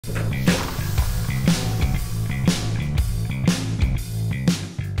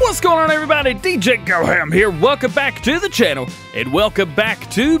What's going on, everybody? DjGoHam here. Welcome back to the channel and welcome back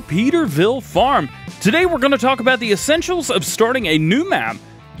to Peterville Farm. Today we're going to talk about the essentials of starting a new map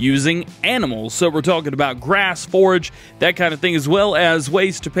using animals. So we're talking about grass, forage, that kind of thing, as well as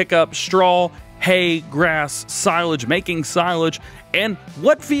ways to pick up straw, hay, grass, silage, making silage, and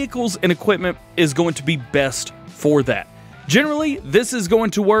what vehicles and equipment is going to be best for that. Generally, this is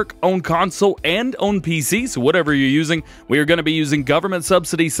going to work on console and on PC, so whatever you're using. We are going to be using government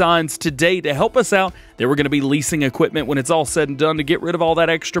subsidy signs today to help us out. Then we're going to be leasing equipment when it's all said and done to get rid of all that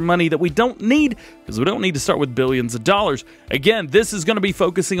extra money that we don't need, because we don't need to start with billions of dollars. Again, this is going to be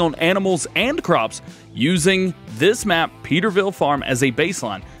focusing on animals and crops using this map, Peterville Farm, as a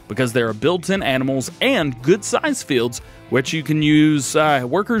baseline, because there are built-in animals and good-sized fields which you can use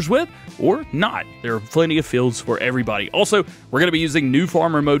workers with or not. There are plenty of fields for everybody. Also, we're going to be using new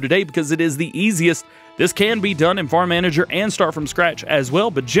farmer mode today because it is the easiest. This can be done in Farm Manager and start from scratch as well,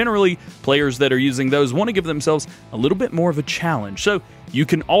 but generally players that are using those want to give themselves a little bit more of a challenge. So you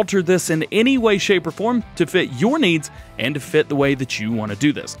can alter this in any way, shape, or form to fit your needs and to fit the way that you want to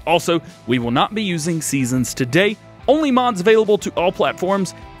do this. Also, we will not be using seasons today. Only mods available to all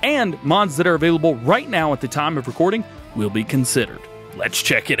platforms, and mods that are available right now at the time of recording will be considered. Let's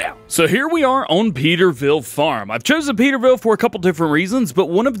check it out. So here we are on Peterville Farm. I've chosen Peterville for a couple different reasons, but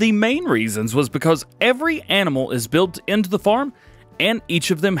one of the main reasons was because every animal is built into the farm and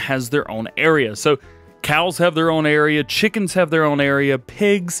each of them has their own area. So cows have their own area, chickens have their own area,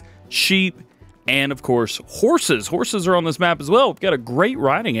 pigs, sheep, and of course horses. Horses are on this map as well. We've got a great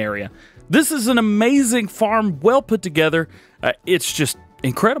riding area. This is an amazing farm, well put together. It's just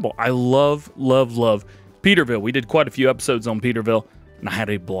incredible. I love Peterville. We did quite a few episodes on Peterville, and I had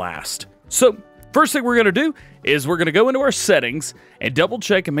a blast. So, first thing we're going to do is we're going to go into our settings and double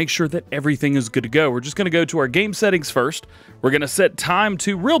check and make sure that everything is good to go. We're just going to go to our game settings first. We're going to set time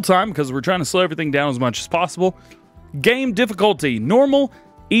to real time because we're trying to slow everything down as much as possible. Game difficulty, normal,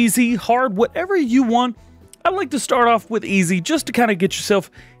 easy, hard, whatever you want. I like to start off with easy just to kind of get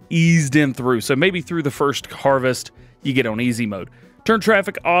yourself eased in through. So maybe through the first harvest, you get on easy mode. Turn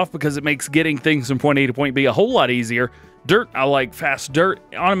traffic off because it makes getting things from point A to point B a whole lot easier. Dirt, I like fast dirt.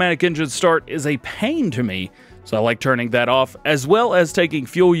 Automatic engine start is a pain to me, so I like turning that off, as well as taking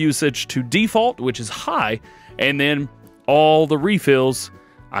fuel usage to default, which is high, and then all the refills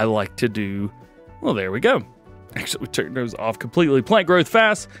I like to do. Well, there we go. Actually, we turned those off completely. Plant growth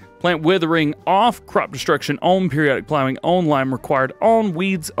fast, plant withering off, crop destruction on, periodic plowing on, lime required on,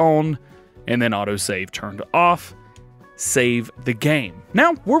 weeds on, and then autosave turned off. Save the game.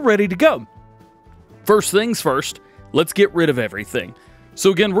 Now we're ready to go. First things first, let's get rid of everything. So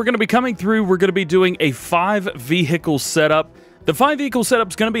again, we're going to be coming through, we're going to be doing a 5-vehicle setup. The 5-vehicle setup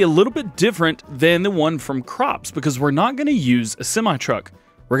is going to be a little bit different than the one from crops because we're not going to use a semi-truck.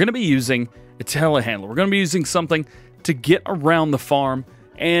 We're going to be using a telehandler. We're going to be using something to get around the farm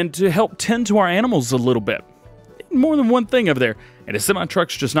and to help tend to our animals a little bit. More than one thing over there. And a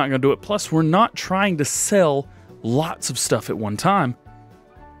semi-truck's just not going to do it. Plus, we're not trying to sell lots of stuff at one time.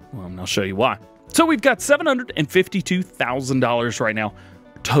 Well, I'll show you why. So we've got $752,000 right now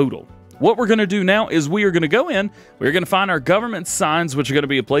total. What we're going to do now is we are going to go in, we're going to find our government signs, which are going to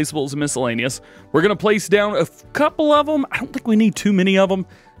be placeables and miscellaneous. We're going to place down a couple of them. I don't think we need too many of them.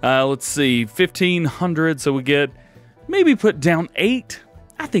 Let's see, 1,500, so we get, maybe put down 8.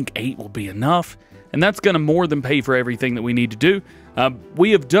 I think 8 will be enough, and that's going to more than pay for everything that we need to do.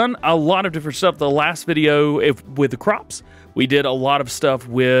 We have done a lot of different stuff. The last video with the crops, we did a lot of stuff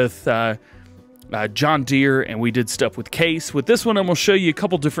with John Deere, and we did stuff with Case. With this one, I'm going to show you a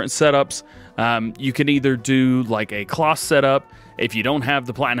couple different setups. You can either do like a cloth setup. If you don't have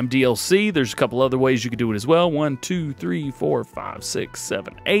the Platinum DLC, there's a couple other ways you could do it as well. 1, 2, 3, 4, 5, 6,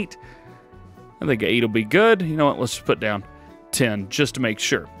 7, 8. I think 8 will be good. You know what? Let's just put down 10 just to make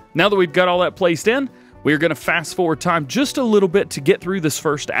sure. Now that we've got all that placed in, we're going to fast forward time just a little bit to get through this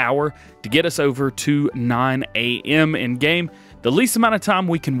first hour to get us over to 9 a.m. in game. The least amount of time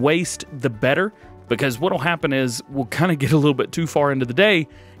we can waste, the better, because what will happen is we'll kind of get a little bit too far into the day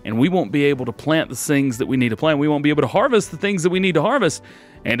and we won't be able to plant the things that we need to plant. We won't be able to harvest the things that we need to harvest.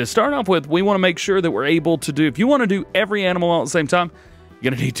 And to start off with, we want to make sure that we're able to do, if you want to do every animal all at the same time, you're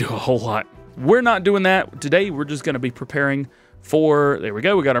going to need to do a whole lot. We're not doing that today. We're just going to be preparing for, there we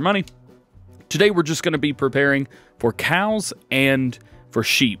go, we got our money. Today we're just going to be preparing for cows and for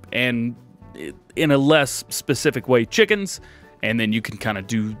sheep, and in a less specific way, chickens, and then you can kind of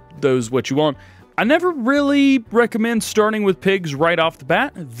do those what you want. I never really recommend starting with pigs right off the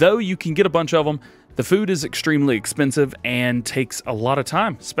bat, though you can get a bunch of them the food is extremely expensive and takes a lot of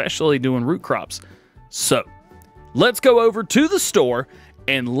time, especially doing root crops. So let's go over to the store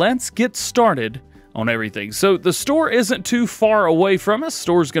and let's get started on everything. So the store isn't too far away from us.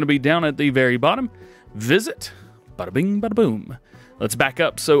 Store's going to be down at the very bottom. Visit, bada bing, bada boom. Let's back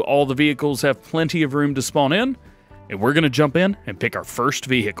up so all the vehicles have plenty of room to spawn in. And we're going to jump in and pick our first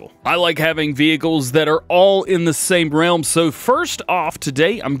vehicle. I like having vehicles that are all in the same realm. So first off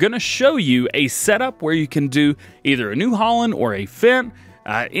today, I'm going to show you a setup where you can do either a New Holland or a Fendt,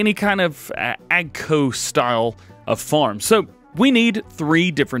 any kind of AGCO style of farm. So we need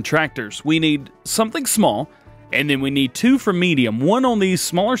 3 different tractors. We need something small, and then we need 2 for medium, 1 on the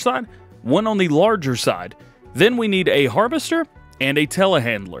smaller side, 1 on the larger side. Then we need a harvester and a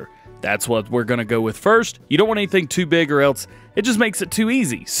telehandler. That's what we're going to go with first. You don't want anything too big or else it just makes it too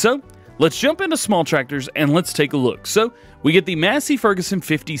easy. So let's jump into small tractors and let's take a look. So we get the Massey Ferguson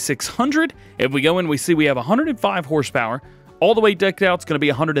 5600. If we go in, we see we have 105 horsepower. All the way decked out, it's going to be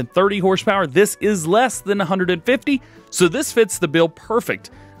 130 horsepower. This is less than 150, so this fits the bill perfect.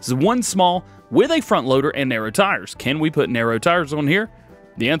 This is one small with a front loader and narrow tires. Can we put narrow tires on here?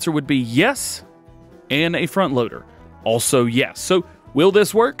 The answer would be yes, and a front loader. Also yes. So will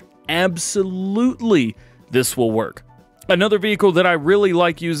this work? Absolutely, this will work. Another vehicle that I really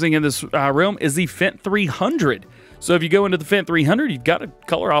like using in this realm is the Fendt 300. So if you go into the Fendt 300, you've got a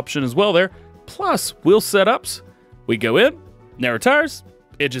color option as well there. Plus, wheel setups. We go in, narrow tires,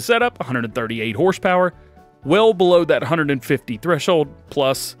 edge of setup, 138 horsepower, well below that 150 threshold,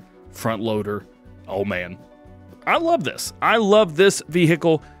 plus front loader. Oh man, I love this. I love this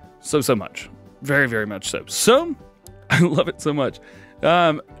vehicle so much. Very, very much so. So, I love it so much.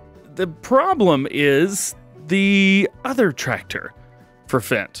 The problem is the other tractor for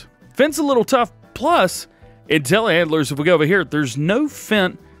Fendt. Fendt's a little tough. Plus, in telehandlers, if we go over here, there's no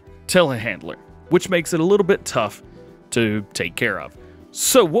Fendt telehandler, which makes it a little bit tough to take care of.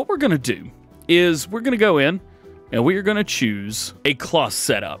 So what we're going to do is we're going to go in and we are going to choose a cloth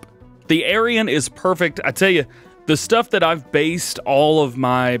setup. The Arian is perfect. I tell you, the stuff that I've based all of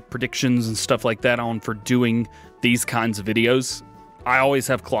my predictions and stuff like that on for doing these kinds of videos, I always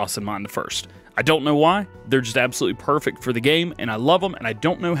have cloths in mind first. I don't know why. They're just absolutely perfect for the game, and I love them, and I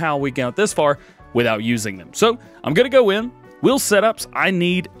don't know how we got this far without using them. So I'm going to go in. Wheel setups, I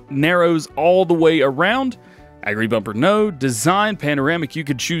need narrows all the way around. Agri bumper, no. Design, panoramic, you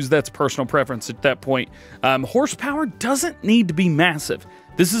could choose. That's personal preference at that point. Horsepower doesn't need to be massive.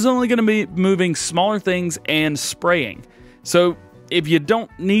 This is only going to be moving smaller things and spraying. So if you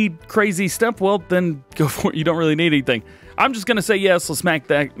don't need crazy stuff, well, then go for it. You don't really need anything. I'm just going to say yes, let's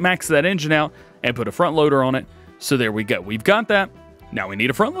max that engine out and put a front loader on it. So there we go. We've got that. Now we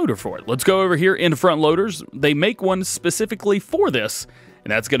need a front loader for it. Let's go over here into front loaders. They make one specifically for this,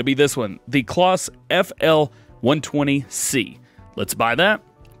 and that's going to be this one, the Kloss FL120C. Let's buy that.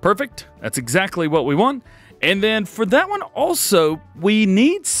 Perfect. That's exactly what we want. And then for that one also, we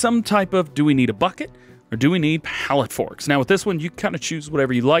need some type of, do we need a bucket or do we need pallet forks? Now with this one, you kind of choose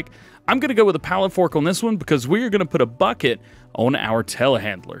whatever you like. I'm going to go with a pallet fork on this one because we are going to put a bucket on our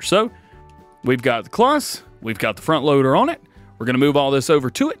telehandler. So we've got the Kloss, we've got the front loader on it. We're going to move all this over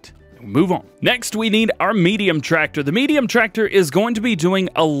to it and move on. Next, we need our medium tractor. The medium tractor is going to be doing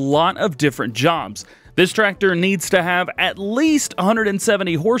a lot of different jobs. This tractor needs to have at least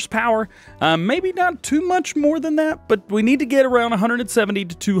 170 horsepower, maybe not too much more than that, but we need to get around 170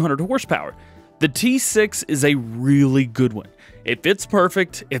 to 200 horsepower. The T6 is a really good one. It fits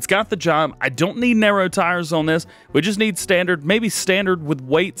perfect. It's got the job. I don't need narrow tires on this. We just need standard, maybe standard with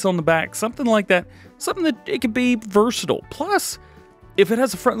weights on the back, something like that. Something that it could be versatile. Plus, if it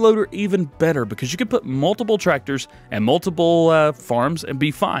has a front loader, even better, because you can put multiple tractors and multiple farms and be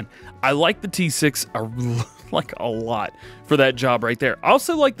fine. I like the T6 like a lot for that job right there. I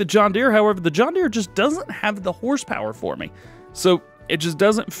also like the John Deere. However, the John Deere just doesn't have the horsepower for me. So it just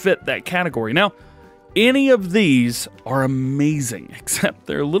doesn't fit that category. Now, any of these are amazing, except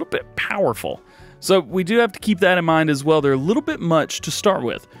they're a little bit powerful. So we do have to keep that in mind as well. They're a little bit much to start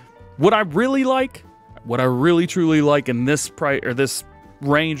with. What I really like, what I really truly like in this this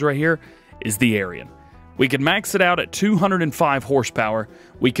range right here is the Arian. We could max it out at 205 horsepower.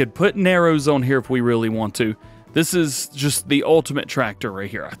 We could put narrows on here if we really want to. This is just the ultimate tractor right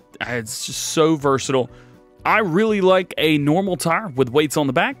here. It's just so versatile. I really like a normal tire with weights on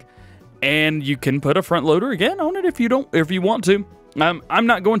the back, and you can put a front loader again on it if you want to. I'm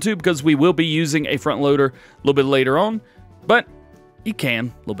not going to because we will be using a front loader a little bit later on, but you can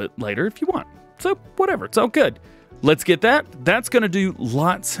a little bit later if you want. So whatever, it's all good. Let's get that. That's going to do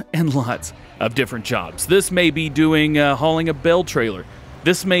lots and lots of different jobs. This may be doing hauling a Bale trailer.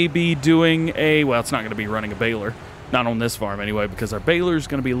 This may be doing a, well, it's not going to be running a baler. Not on this farm anyway, because our baler is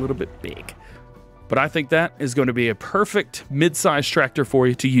going to be a little bit big. But I think that is going to be a perfect mid-size tractor for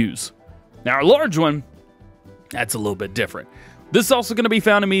you to use. Now, our large one, that's a little bit different. This is also going to be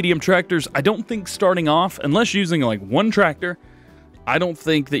found in medium tractors. I don't think starting off, unless using like one tractor, I don't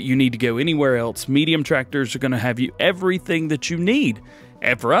think that you need to go anywhere else. Medium tractors are going to have you everything that you need.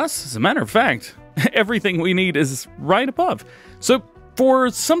 And for us, as a matter of fact, everything we need is right above. So for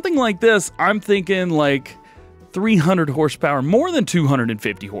something like this, I'm thinking like 300 horsepower, more than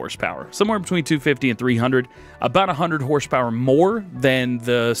 250 horsepower, somewhere between 250 and 300, about 100 horsepower more than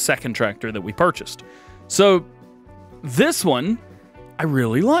the second tractor that we purchased. So this one, I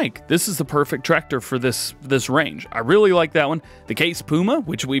really like. This is the perfect tractor for this range. I really like that one. The Case Puma,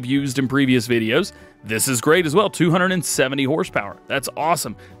 which we've used in previous videos, this is great as well, 270 horsepower. That's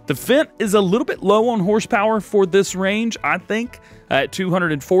awesome. The Fendt is a little bit low on horsepower for this range, I think, at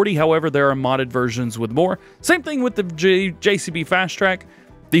 240. However, there are modded versions with more. Same thing with the JCB Fast Track.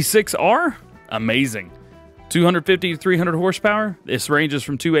 The 6R, amazing. 250 to 300 horsepower. This ranges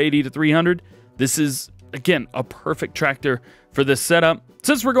from 280 to 300. This is, again, a perfect tractor for this setup.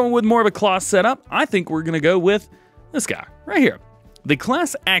 Since we're going with more of a Claas setup, I think we're going to go with this guy right here. The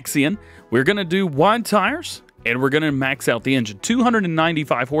Claas Axion. We're going to do wide tires, and we're going to max out the engine.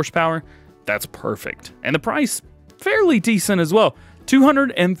 295 horsepower. That's perfect. And the price, fairly decent as well.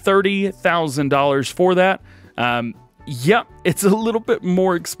 $230,000 for that. Yep, it's a little bit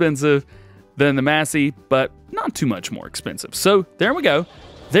more expensive than the Massey, but not too much more expensive. So there we go.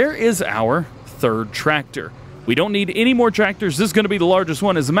 There is our third tractor. We don't need any more tractors. This is going to be the largest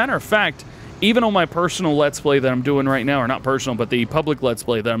one. As a matter of fact, even on my personal Let's Play that I'm doing right now, or not personal, but the public Let's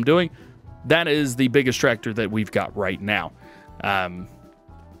Play that I'm doing, that is the biggest tractor that we've got right now.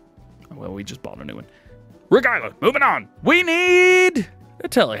 Well, we just bought a new one. Regardless, moving on. We need a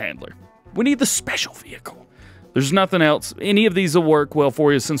telehandler. We need the special vehicle. There's nothing else. Any of these will work well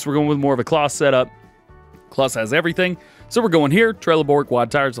for you since we're going with more of a Claas setup. Claas has everything. So we're going here. Trelleborg, wide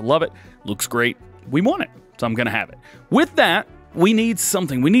tires. I love it. Looks great. We want it. So I'm going to have it. With that, we need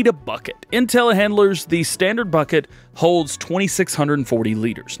something. We need a bucket. In telehandlers, the standard bucket holds 2,640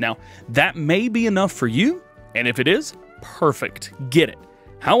 liters. Now, that may be enough for you, and if it is, perfect. Get it.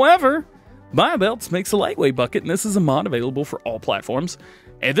 However, BioBelts makes a lightweight bucket, and this is a mod available for all platforms,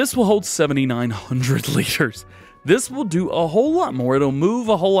 and this will hold 7,900 liters. This will do a whole lot more. It'll move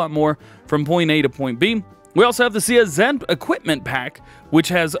a whole lot more from point A to point B. We also have the CSZ equipment pack, which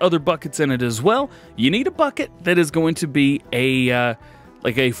has other buckets in it as well. You need a bucket that is going to be a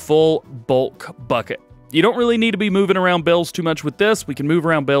like a full bulk bucket. You don't really need to be moving around bales too much with this. We can move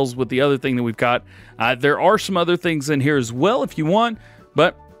around bales with the other thing that we've got. There are some other things in here as well if you want,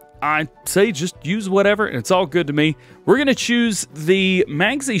 but I say just use whatever, and it's all good to me. We're going to choose the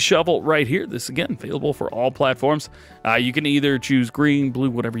Magsy shovel right here. This, again, available for all platforms. You can either choose green,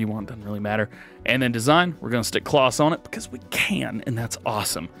 blue, whatever you want. Doesn't really matter. And then design, we're going to stick Claas on it because we can, and that's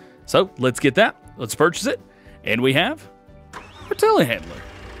awesome. So let's get that. Let's purchase it. And we have our telehandler,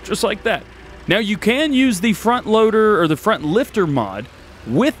 just like that. Now, you can use the front loader or the front lifter mod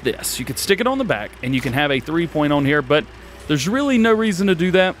with this. You could stick it on the back, and you can have a 3-point on here, but there's really no reason to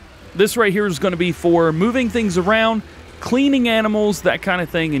do that. This right here is going to be for moving things around, cleaning animals, that kind of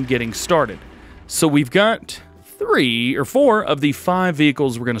thing, and getting started. So we've got 3 or 4 of the 5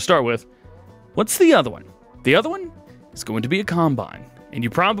 vehicles we're going to start with. What's the other one? The other one is going to be a combine. And you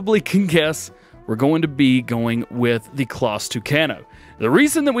probably can guess we're going to be going with the Claas Tucano. The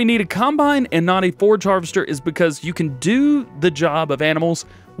reason that we need a combine and not a forage harvester is because you can do the job of animals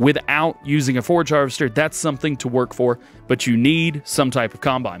without using a forage harvester. That's something to work for, but you need some type of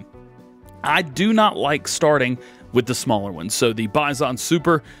combine. I do not like starting with the smaller ones. So the Bison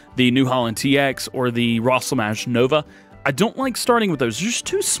Super, the New Holland TX, or the Rosselmash Nova. I don't like starting with those. They're just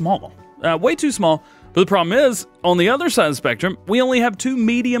too small. Way too small. But the problem is, on the other side of the spectrum, we only have 2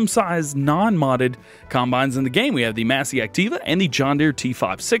 medium-sized, non-modded combines in the game. We have the Massey Activa and the John Deere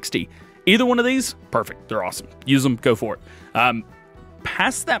T560. Either one of these, perfect. They're awesome. Use them, go for it.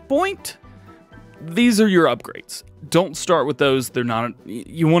 Past that point, these are your upgrades. Don't start with those. They're not.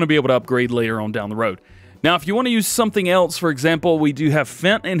 You want to be able to upgrade later on down the road. Now, if you want to use something else, for example, we do have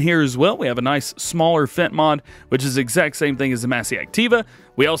Fendt in here as well. We have a nice smaller Fendt mod, which is the exact same thing as the Massey Activa.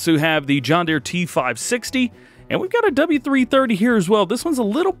 We also have the John Deere T560, and we've got a W330 here as well. This one's a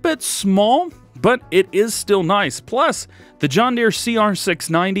little bit small, but it is still nice. Plus, the John Deere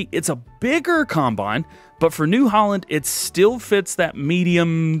CR690, it's a bigger combine, but for New Holland, it still fits that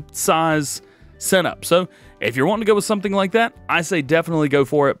medium size setup. So if you're wanting to go with something like that, I say definitely go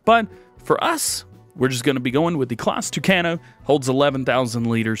for it. But for us, we're just going to be going with the Class Tucano, holds 11,000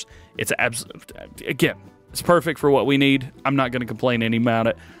 liters. It's again, it's perfect for what we need. I'm not going to complain any about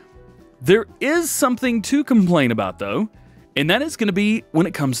it. There is something to complain about, though, and that is going to be when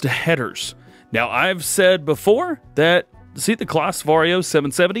it comes to headers. Now, I've said before that, see the Class Vario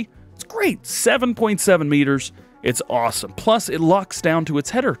 770? It's great, 7.7 meters. It's awesome. Plus, it locks down to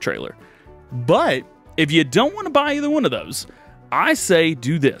its header trailer. But if you don't want to buy either one of those, I say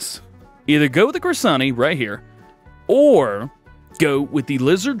do this. Either go with the Grisani right here, or go with the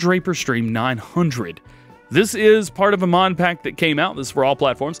Lizard Draper Stream 900. This is part of a mod pack that came out. This is for all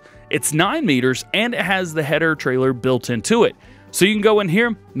platforms. It's 9 meters, and it has the header trailer built into it. So you can go in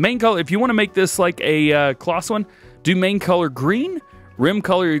here, main color, if you want to make this like a Kloss one, do main color green, rim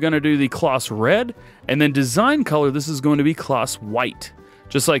color, you're going to do the Kloss red, and then design color, this is going to be Kloss white.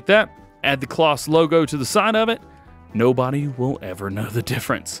 Just like that, add the Kloss logo to the side of it. Nobody will ever know the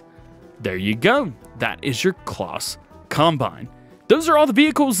difference. There you go. That is your Kloss Combine. Those are all the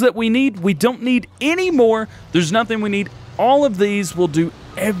vehicles that we need. We don't need any more. There's nothing we need. All of these will do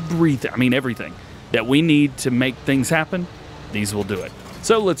everything. I mean, everything that we need to make things happen. These will do it.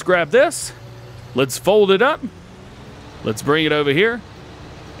 So let's grab this. Let's fold it up. Let's bring it over here.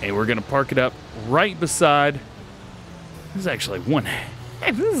 And we're going to park it up right beside. This is actually one.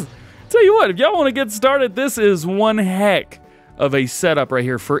 Tell you what, if y'all want to get started, this is one heck of a setup right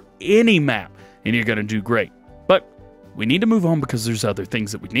here for any map. And you're going to do great. But we need to move on because there's other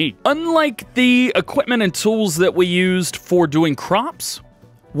things that we need. Unlike the equipment and tools that we used for doing crops,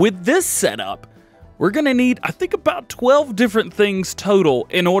 with this setup, we're going to need, I think, about 12 different things total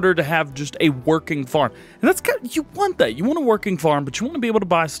in order to have just a working farm. And that's kind of, you want that. You want a working farm, but you want to be able to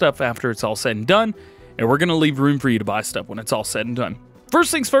buy stuff after it's all said and done. And we're going to leave room for you to buy stuff when it's all said and done.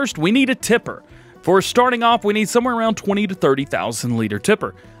 First things first, we need a tipper. For starting off, we need somewhere around 20 to 30,000 liter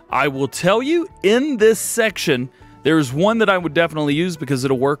tipper. I will tell you, in this section, there's one that I would definitely use because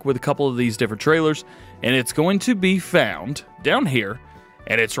it'll work with a couple of these different trailers, and it's going to be found down here,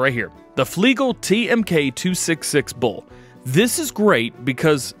 and it's right here. The Flegel TMK 266 Bull. This is great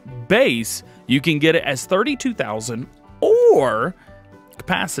because base, you can get it as 32,000 or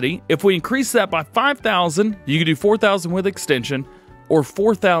capacity. If we increase that by 5,000, you can do 4,000 with extension or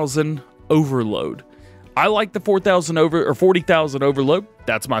 4,000 overload. I like the 4,000 over or 40,000 overload.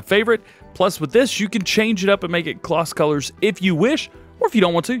 That's my favorite. Plus with this, you can change it up and make it Kloss colors if you wish, or if you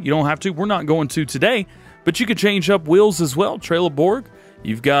don't want to, you don't have to. We're not going to today, but you can change up wheels as well. Trailer Borg.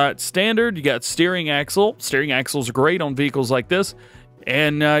 You've got standard, you got steering axle. Steering axles are great on vehicles like this.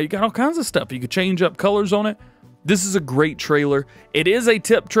 And you got all kinds of stuff. You could change up colors on it. This is a great trailer. It is a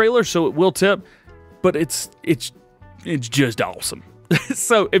tip trailer, so it will tip, but it's just awesome.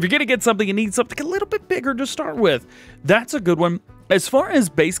 So if you're going to get something, you need something a little bit bigger to start with. That's a good one. As far as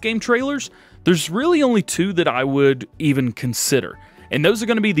base game trailers, there's really only two that I would even consider. And those are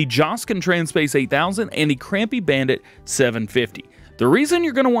going to be the Joskin Transpace 8000 and the Crampy Bandit 750. The reason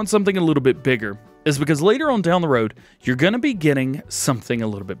you're going to want something a little bit bigger is because later on down the road, you're going to be getting something a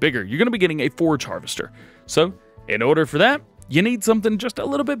little bit bigger. You're going to be getting a forage harvester. So in order for that, you need something just a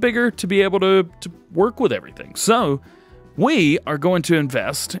little bit bigger to be able to work with everything. So we are going to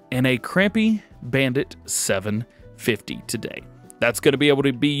invest in a Crampy Bandit 750 today. That's going to be able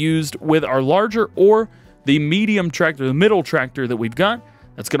to be used with our larger or the medium tractor, the middle tractor that we've got.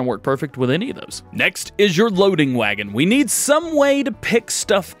 That's going to work perfect with any of those. Next is your loading wagon. We need some way to pick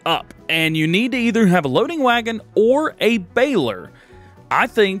stuff up, and you need to either have a loading wagon or a baler. I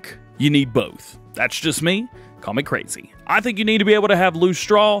think you need both. That's just me. Call me crazy. I think you need to be able to have loose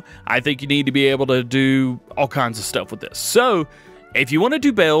straw. I think you need to be able to do all kinds of stuff with this. So if you want to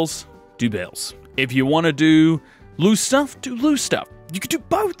do bales, do bales. If you want to do loose stuff, do loose stuff. You could do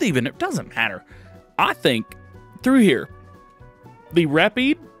both even. It doesn't matter. I think through here, the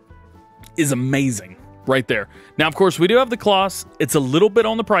Rapide is amazing right there. Now, of course, we do have the Kloss. It's a little bit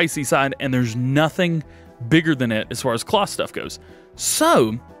on the pricey side, and there's nothing bigger than it as far as Kloss stuff goes.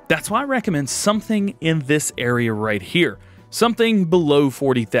 So that's why I recommend something in this area right here. Something below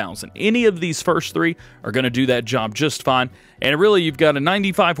 40,000. Any of these first three are going to do that job just fine. And really, you've got a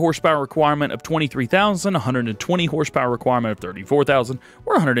 95 horsepower requirement of 23,000, 120 horsepower requirement of 34,000,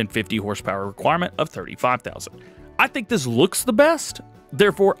 or 150 horsepower requirement of 35,000. I think this looks the best.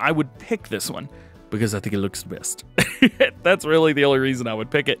 Therefore, I would pick this one because I think it looks the best. That's really the only reason I would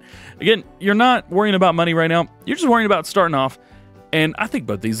pick it. Again, you're not worrying about money right now. You're just worrying about starting off. And I think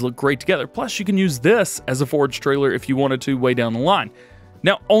both these look great together. Plus, you can use this as a forage trailer if you wanted to way down the line.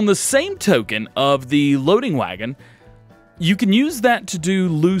 Now, on the same token of the loading wagon, you can use that to do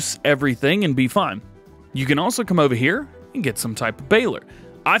loose everything and be fine. You can also come over here and get some type of baler.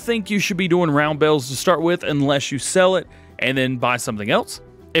 I think you should be doing round bales to start with unless you sell it and then buy something else.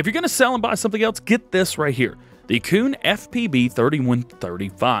 If you're going to sell and buy something else, get this right here. The Kuhn FPB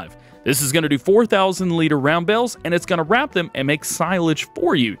 3135. This is going to do 4,000 liter round bales, and it's going to wrap them and make silage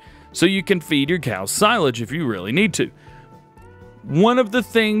for you, so you can feed your cows silage if you really need to. One of the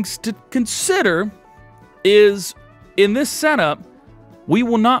things to consider is, in this setup, we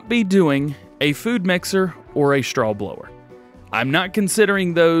will not be doing a food mixer or a straw blower. I'm not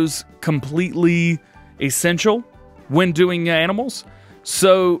considering those completely essential when doing animals,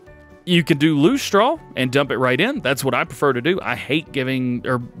 so you can do loose straw and dump it right in. That's what I prefer to do. I hate giving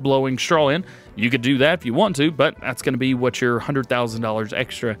or blowing straw in. You could do that if you want to, but that's going to be what your $100,000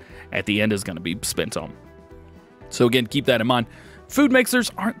 extra at the end is going to be spent on. So again, keep that in mind. Food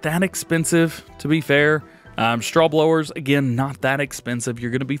mixers aren't that expensive, to be fair. Straw blowers, again, not that expensive.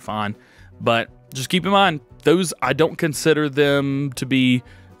 You're going to be fine. But just keep in mind, those, I don't consider them to be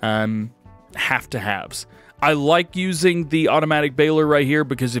have-to-haves. I like using the automatic baler right here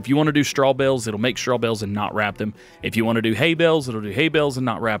because if you want to do straw bales, it'll make straw bales and not wrap them. If you want to do hay bales, it'll do hay bales and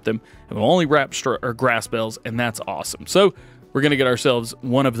not wrap them. It will only wrap grass bales, and that's awesome. So we're going to get ourselves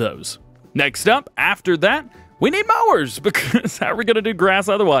one of those. Next up, after that, we need mowers because how are we going to do grass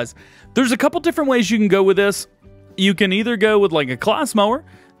otherwise? There's a couple different ways you can go with this. You can either go with like a class mower.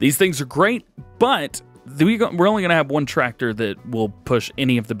 These things are great, but we're only going to have one tractor that will push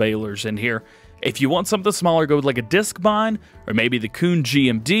any of the balers in here. If you want something smaller, go with like a disc bind, or maybe the Kuhn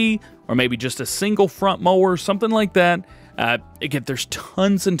GMD, or maybe just a single front mower, something like that. Again, there's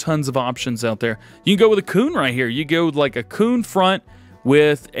tons and tons of options out there. You can go with a Kuhn right here. You go with like a Kuhn front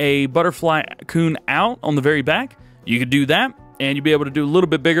with a Buterfly Kuhn out on the very back. You could do that, and you'll be able to do a little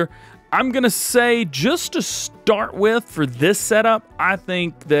bit bigger. I'm going to say, just to start with for this setup, I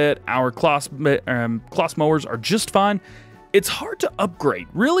think that our class mowers are just fine. It's hard to upgrade.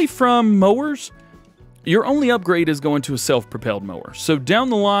 Really, from mowers, your only upgrade is going to a self-propelled mower. So down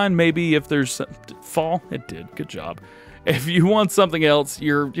the line, maybe if there's... Fall? It did. Good job. If you want something else,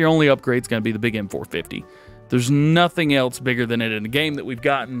 your only upgrade is going to be the big M450. There's nothing else bigger than it in the game that we've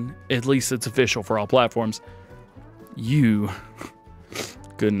gotten. At least it's official for all platforms. You...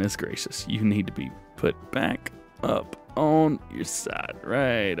 Goodness gracious. You need to be put back up on your side.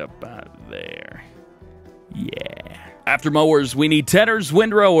 Right about there. Yeah. After mowers, we need tedders,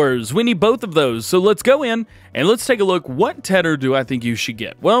 windrowers. We need both of those. So let's go in and let's take a look. What tedder do I think you should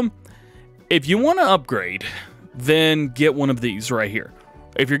get? Well, if you want to upgrade, then get one of these right here.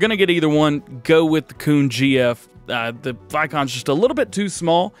 If you're going to get either one, go with the Kuhn GF. The Vicon's just a little bit too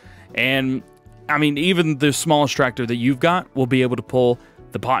small. And, I mean, even the smallest tractor that you've got will be able to pull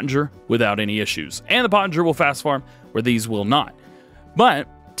the Pottinger without any issues. And the Pottinger will fast farm where these will not. But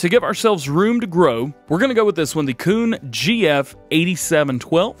to give ourselves room to grow, we're going to go with this one, the Kuhn GF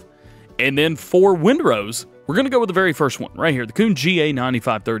 8712. And then for windrows, we're going to go with the very first one right here, the Kuhn GA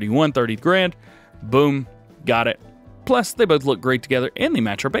 9531, 30 grand. Boom, got it. Plus, they both look great together and they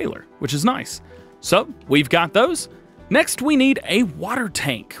match our baler, which is nice. So, we've got those. Next, we need a water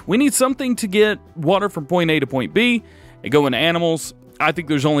tank. We need something to get water from point A to point B and go into animals. I think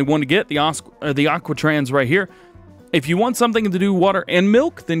there's only one to get, the Aquatrans right here. If you want something to do water and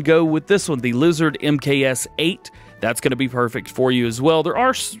milk, then go with this one, the Lizard MKS 8. That's going to be perfect for you as well. There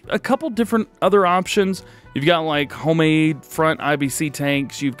are a couple different other options. You've got like homemade front IBC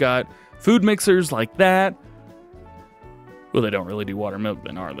tanks. You've got food mixers like that. Well, they don't really do water and milk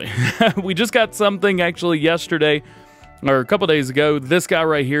then, are they? We just got something actually yesterday, or a couple days ago. This guy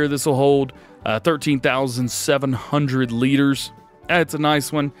right here, this will hold 13,700 liters. It's a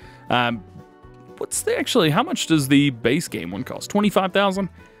nice one. How much does the base game one cost? 25,000?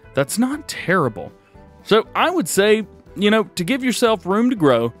 That's not terrible. So I would say, to give yourself room to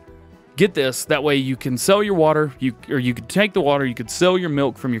grow, get this. That way you can sell your water, you could take the water, you could sell your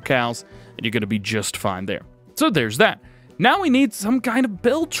milk from your cows, and you're going to be just fine there. So there's that. Now we need some kind of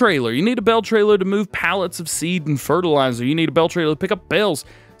bale trailer. You need a bale trailer to move pallets of seed and fertilizer. You need a bale trailer to pick up bales.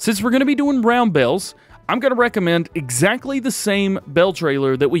 Since we're going to be doing round bales, I'm going to recommend exactly the same bale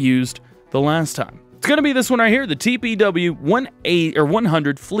trailer that we used the last time. It's going to be this one right here, the TPW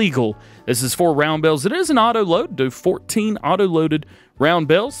 100 Flegel. This is for round bales. It is an auto load, do 14 auto loaded round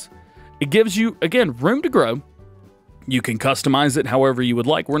bales. It gives you, again, room to grow. You can customize it however you would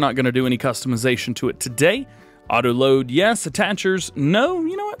like. We're not going to do any customization to it today. Auto load, yes. Attachers, no.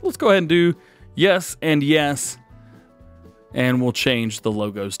 You know what? Let's go ahead and do yes and yes. And we'll change the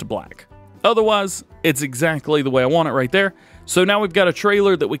logos to black. Otherwise, it's exactly the way I want it right there. So now we've got a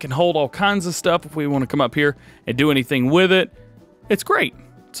trailer that we can hold all kinds of stuff if we want to come up here and do anything with it. It's great.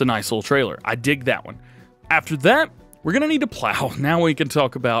 It's a nice little trailer. I dig that one. After that, we're going to need a plow. Now we can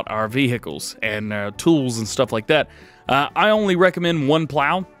talk about our vehicles and tools and stuff like that. I only recommend one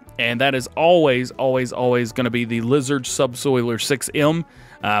plow, and that is always going to be the Lizard Subsoiler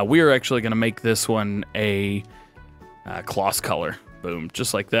 6M. We are actually going to make this one a cloth color. Boom,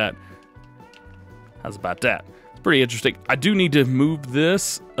 just like that. How's about that? It's pretty interesting. I do need to move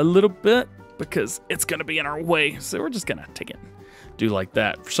this a little bit because it's going to be in our way. So we're just going to take it, do like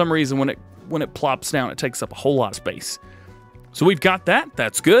that. For some reason, when it plops down, it takes up a whole lot of space. So we've got that.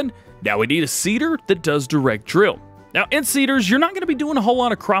 That's good. Now we need a seeder that does direct drill. Now, in seeders, you're not going to be doing a whole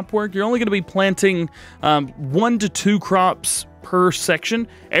lot of crop work. You're only going to be planting 1 to 2 crops per section.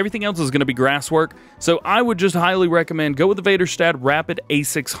 Everything else is going to be grass work. So I would just highly recommend go with the Vaderstad Rapid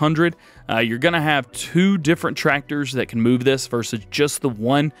A600. You're going to have 2 different tractors that can move this versus just the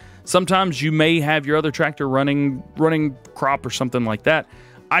one. Sometimes you may have your other tractor running crop or something like that.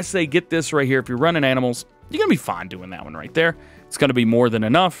 I say get this right here. If you're running animals, you're going to be fine doing that one right there. It's going to be more than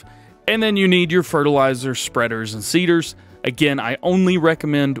enough. And then you need your fertilizer, spreaders, and seeders. Again, I only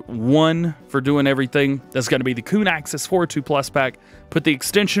recommend one for doing everything. That's going to be the Kuhn Axis 402 Plus pack. Put the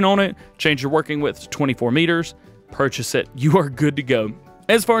extension on it, change your working width to 24 meters, purchase it. You are good to go.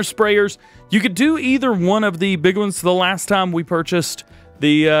 As far as sprayers, you could do either one of the big ones. The last time we purchased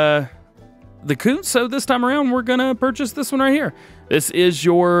the Kuhn, so this time around we're going to purchase this one right here. This is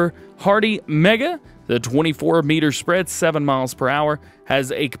your Hardy Mega. The 24-meter spread, 7 miles per hour,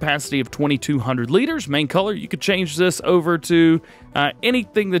 has a capacity of 2,200 liters. Main color, you could change this over to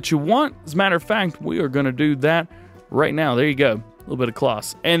anything that you want. As a matter of fact, we are going to do that right now. There you go. A little bit of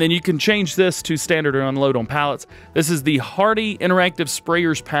gloss. And then you can change this to standard or unload on pallets. This is the Hardy Interactive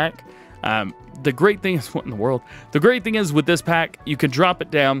Sprayers Pack. The great thing is, what in the world? The great thing is with this pack, you can drop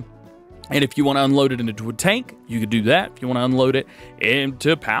it down. And if you want to unload it into a tank, you could do that. If you want to unload it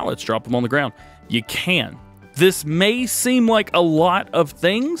into pallets, drop them on the ground. You can. This may seem like a lot of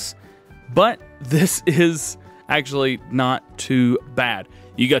things, but this is actually not too bad.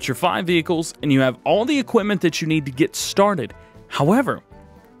 You got your 5 vehicles, and you have all the equipment that you need to get started. However,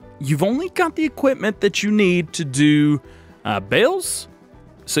 you've only got the equipment that you need to do bales.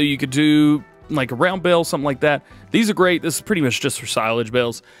 So you could do like a round bale, something like that. These are great. This is pretty much just for silage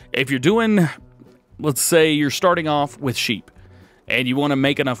bales. If you're doing, let's say you're starting off with sheep, and you want to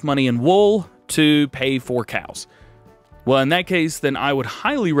make enough money in wool to pay for cows. Well, in that case, then I would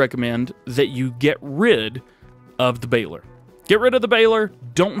highly recommend that you get rid of the baler. Get rid of the baler,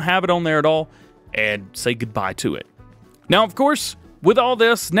 don't have it on there at all, and say goodbye to it. Now, of course, with all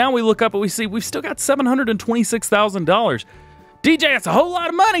this, now we look up and we see we've still got $726,000. DJ, that's a whole lot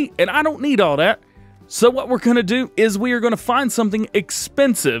of money, and I don't need all that. So what we're going to do is we are going to find something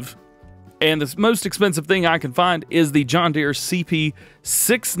expensive. And the most expensive thing I can find is the John Deere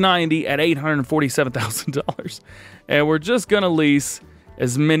CP690 at $847,000. And we're just going to lease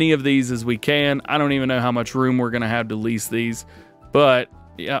as many of these as we can. I don't even know how much room we're going to have to lease these. But,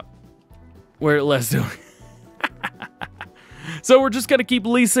 yeah, let's do it. So we're just going to keep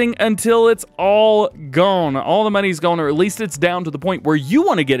leasing until it's all gone. All the money's gone, or at least it's down to the point where you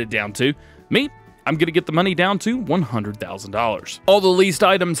want to get it down to. Me, I'm going to get the money down to $100,000. All the leased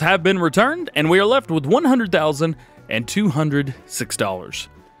items have been returned, and we are left with $100,206.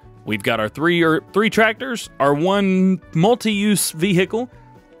 We've got our three tractors, our 1 multi-use vehicle.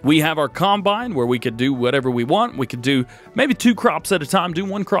 We have our combine where we could do whatever we want. We could do maybe 2 crops at a time. Do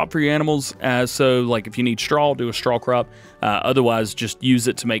 1 crop for your animals. So like if you need straw, do a straw crop. Otherwise, just use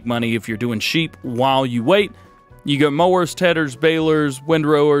it to make money if you're doing sheep while you wait. You got mowers, tedders, balers,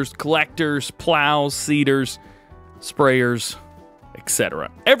 windrowers, collectors, plows, seeders, sprayers, etc.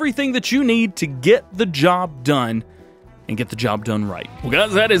 Everything that you need to get the job done and get the job done right. Well,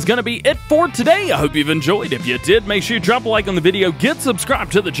 guys, that is going to be it for today. I hope you've enjoyed. If you did, make sure you drop a like on the video, get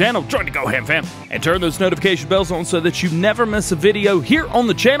subscribed to the channel, join the GoHamFam, and turn those notification bells on so that you never miss a video here on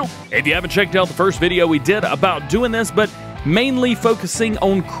the channel. If you haven't checked out the first video we did about doing this, but mainly focusing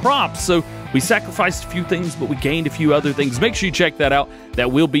on crops, so we sacrificed a few things, but we gained a few other things. Make sure you check that out.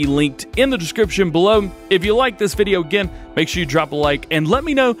 That will be linked in the description below. If you like this video, again, make sure you drop a like and let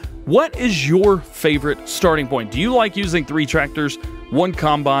me know, what is your favorite starting point? Do you like using 3 tractors, 1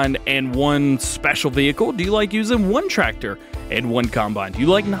 combine, and 1 special vehicle? Do you like using 1 tractor and 1 combine? Do you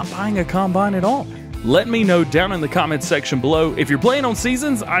like not buying a combine at all? Let me know down in the comments section below. If you're playing on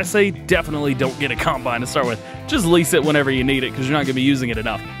seasons, I say definitely don't get a combine to start with. Just lease it whenever you need it because you're not going to be using it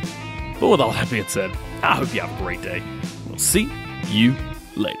enough. But with all that being said, I hope you have a great day. We'll see you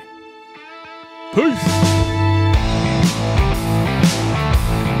later. Peace.